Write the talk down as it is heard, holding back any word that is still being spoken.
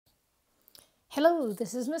Hello,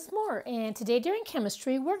 this is Miss Moore, and today during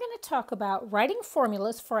chemistry, we're going to talk about writing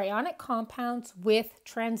formulas for ionic compounds with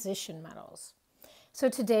transition metals. So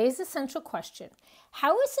today's essential question: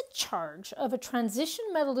 how is the charge of a transition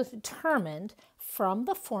metal determined from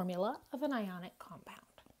the formula of an ionic compound?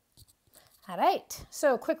 All right,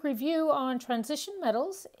 so a quick review on transition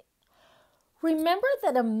metals. Become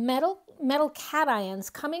that metal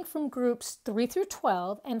cations coming from groups 3 through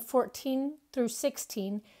 12 and 14 through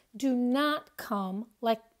 16 do not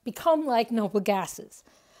become like noble gases.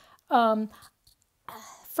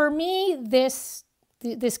 For me, this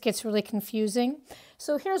gets really confusing.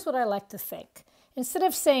 So here's what I like to think. Instead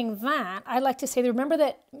of saying that, I like to say, remember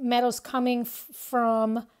that metals coming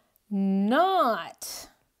from not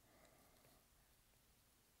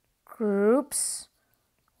groups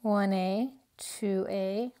 1A,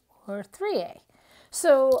 2A, or 3A.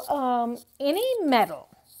 So any metal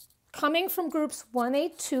coming from groups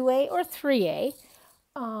 1A, 2A, or 3A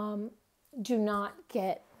do not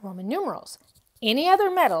get Roman numerals. Any other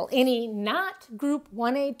metal, any not group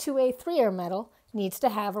 1A, 2A, 3A metal needs to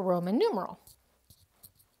have a Roman numeral.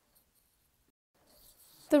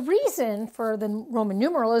 The reason for the Roman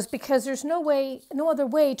numeral is because there's no other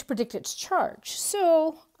way to predict its charge.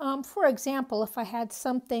 So, for example, if I had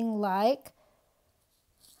something like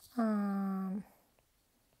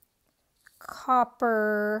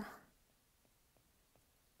copper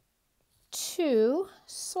 2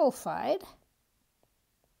 sulfide,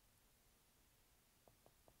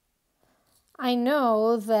 I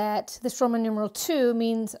know that this Roman numeral 2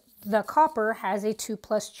 means the copper has a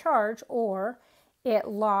 2+ charge, or it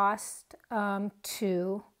lost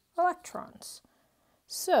 2 electrons.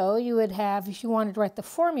 So you would have, if you wanted to write the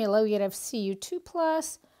formula, you'd have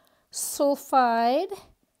Cu2+, sulfide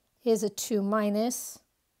is a 2-,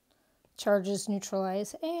 charges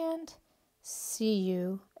neutralize, and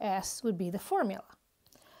Cus would be the formula.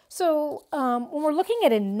 So when we're looking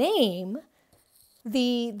at a name,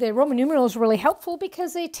 the Roman numeral is really helpful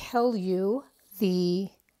because they tell you the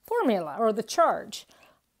formula or the charge.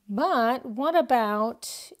 But what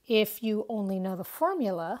about if you only know the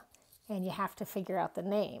formula and you have to figure out the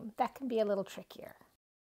name? That can be a little trickier.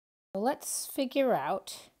 So let's figure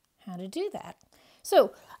out how to do that.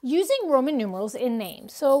 So using Roman numerals in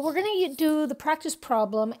names. So we're going to do the practice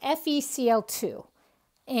problem FeCl2.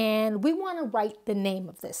 And we want to write the name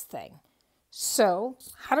of this thing. So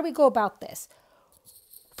how do we go about this?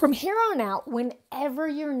 From here on out, whenever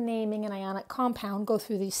you're naming an ionic compound, go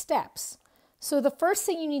through these steps. So the first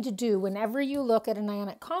thing you need to do whenever you look at an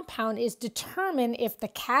ionic compound is determine if the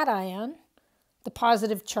cation, the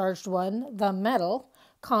positive charged one, the metal,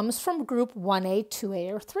 comes from group 1A,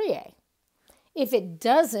 2A, or 3A. If it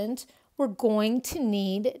doesn't, we're going to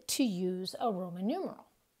need to use a Roman numeral.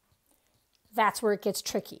 That's where it gets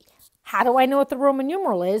tricky. How do I know what the Roman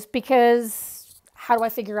numeral is? Because how do I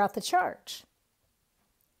figure out the charge?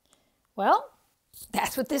 Well,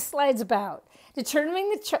 that's what this slide's about.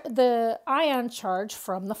 Determining the ion charge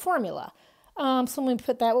from the formula. So let me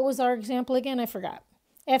put that. What was our example again? I forgot.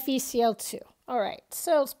 FeCl2. All right,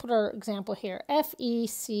 so let's put our example here.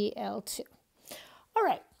 FeCl2. All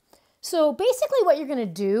right, so basically what you're going to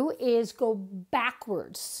do is go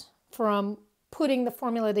backwards from putting the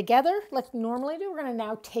formula together like normally do. We're going to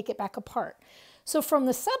now take it back apart. So from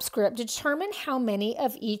the subscript, determine how many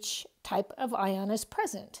of each type of ion is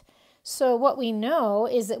present. So what we know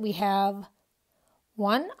is that we have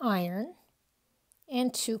 1 iron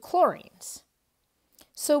and 2 chlorines.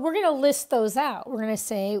 So we're going to list those out. We're going to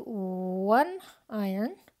say 1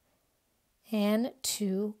 iron and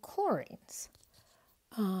 2 chlorines.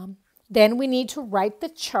 Then we need to write the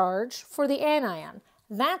charge for the anion.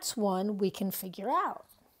 That's one we can figure out.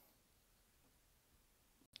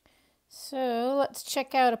 So let's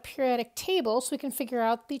check out a periodic table so we can figure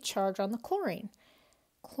out the charge on the chlorine.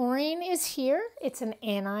 Chlorine is here. It's an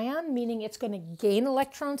anion, meaning it's going to gain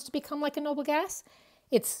electrons to become like a noble gas.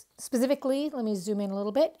 It's specifically, let me zoom in a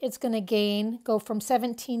little bit, it's going to go from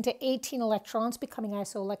 17 to 18 electrons, becoming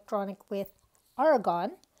isoelectronic with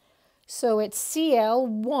argon. So it's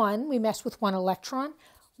Cl1, we mess with 1 electron.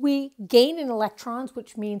 We gain in electrons,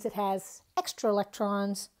 which means it has extra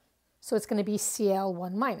electrons, so it's going to be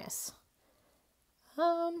Cl1-.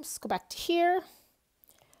 Let's go back to here.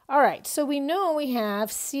 All right, so we know we have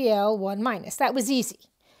Cl1-. That was easy.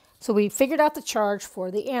 So we figured out the charge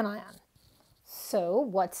for the anion. So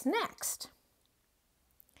what's next?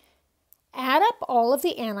 Add up all of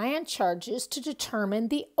the anion charges to determine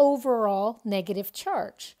the overall negative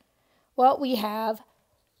charge. Well, we have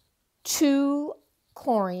 2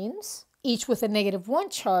 chlorines, each with a -1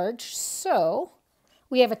 charge, so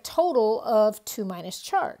we have a total of 2-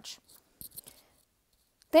 charge.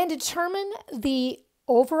 Then determine the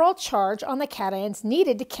overall charge on the cations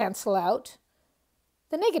needed to cancel out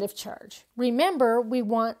the negative charge. Remember, we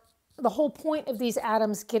want the whole point of these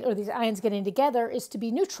atoms these ions getting together is to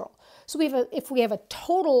be neutral. So if we have a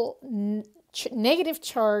total negative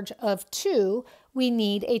charge of 2, we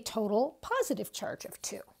need a total positive charge of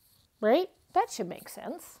 2, right? That should make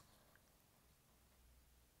sense.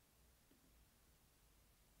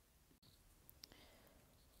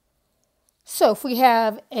 So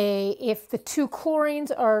if the 2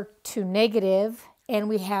 chlorines are 2 negative and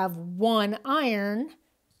we have 1 iron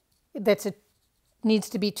needs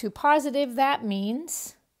to be 2 positive, that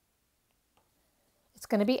means it's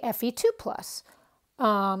going to be Fe2 plus.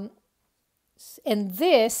 And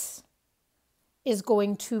this is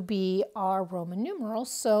going to be our Roman numeral.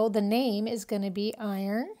 So the name is going to be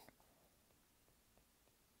iron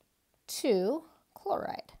 2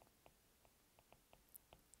 chloride.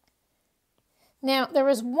 Now, there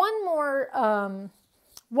was one more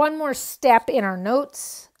step in our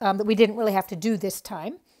notes that we didn't really have to do this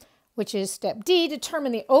time, which is step D,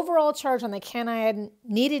 determine the overall charge on the cation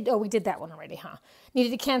needed. Oh, we did that one already, huh? Needed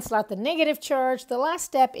to cancel out the negative charge. The last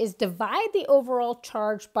step is divide the overall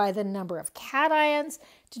charge by the number of cations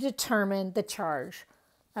to determine the charge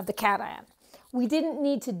of the cation. We didn't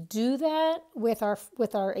need to do that with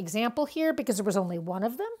our example here because there was only one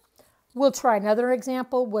of them. We'll try another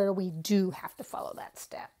example where we do have to follow that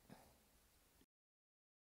step.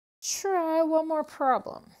 Try one more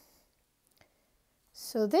problem.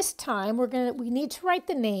 So this time we need to write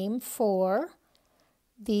the name for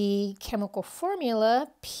the chemical formula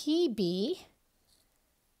Pb3N2.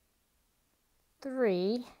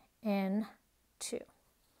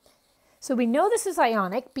 So we know this is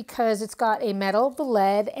ionic because it's got a metal, the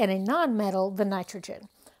lead, and a non-metal, the nitrogen.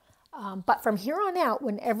 But from here on out,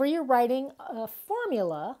 whenever you're writing a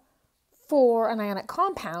formula for an ionic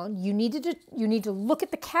compound, you need to look at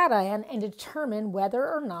the cation and determine whether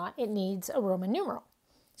or not it needs a Roman numeral.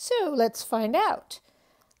 So let's find out.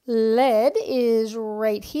 Lead is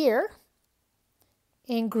right here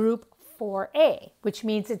in group 4A, which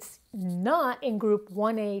means it's not in group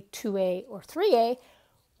 1A, 2A, or 3A,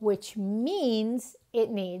 which means it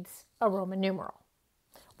needs a Roman numeral,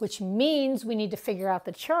 which means we need to figure out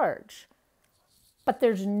the charge. But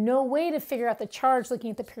there's no way to figure out the charge looking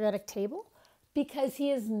at the periodic table because he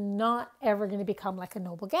is not ever going to become like a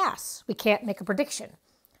noble gas. We can't make a prediction.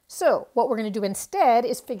 So what we're going to do instead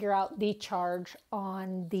is figure out the charge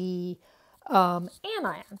on the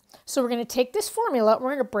anion. So we're going to take this formula, we're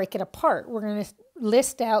going to break it apart. We're going to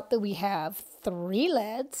list out that we have 3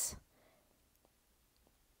 leads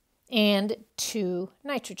and 2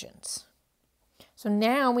 nitrogens. So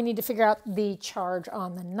now we need to figure out the charge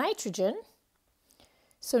on the nitrogen.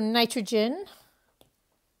 So nitrogen,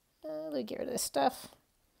 let me get rid of this stuff.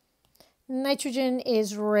 Nitrogen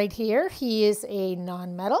is right here. He is a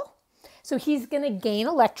nonmetal. So he's going to gain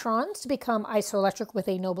electrons to become isoelectric with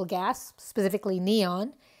a noble gas, specifically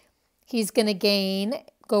neon. He's going to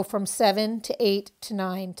go from 7 to 8 to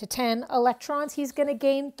 9 to 10 electrons. He's going to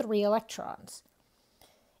gain 3 electrons.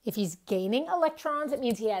 If he's gaining electrons, it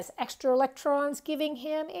means he has extra electrons, giving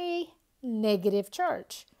him a negative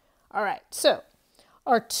charge. All right, so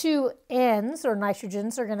our 2 N's, or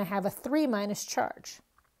nitrogens, are going to have a 3- charge.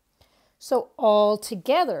 So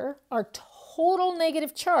altogether, our total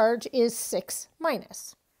negative charge is 6-.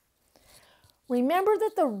 Remember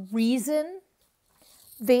that the reason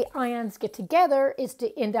the ions get together is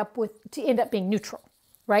to end up being neutral.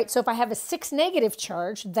 Right? So if I have a 6 negative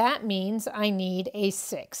charge, that means I need a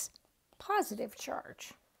 6 positive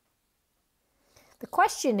charge. The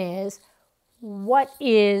question is, what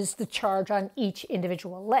is the charge on each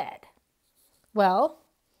individual lead? Well,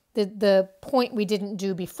 the point we didn't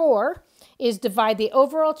do before is divide the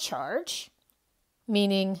overall charge,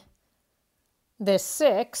 meaning this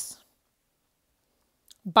 6,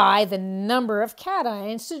 by the number of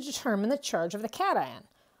cations to determine the charge of the cation.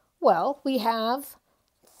 Well, we have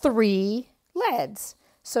 3 leads.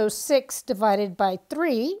 So 6 divided by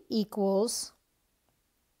 3 equals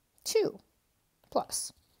 2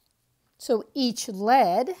 plus. So each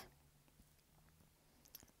lead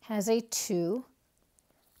has a 2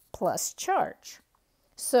 plus charge.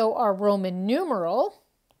 So our Roman numeral,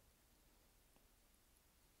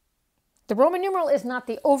 the Roman numeral is not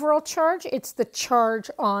the overall charge, it's the charge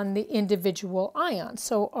on the individual ion.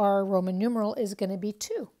 So our Roman numeral is going to be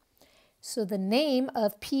 2. So the name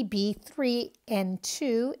of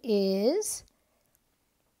Pb3N2 is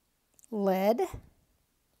lead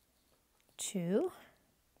 2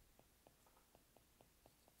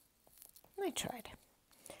 nitride.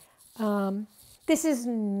 This is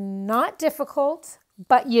not difficult,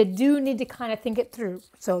 but you do need to kind of think it through.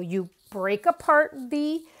 So you break apart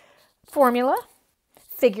the formula,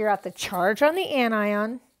 figure out the charge on the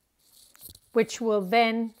anion, which will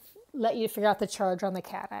then let you figure out the charge on the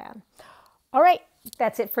cation. All right,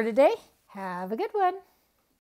 that's it for today. Have a good one.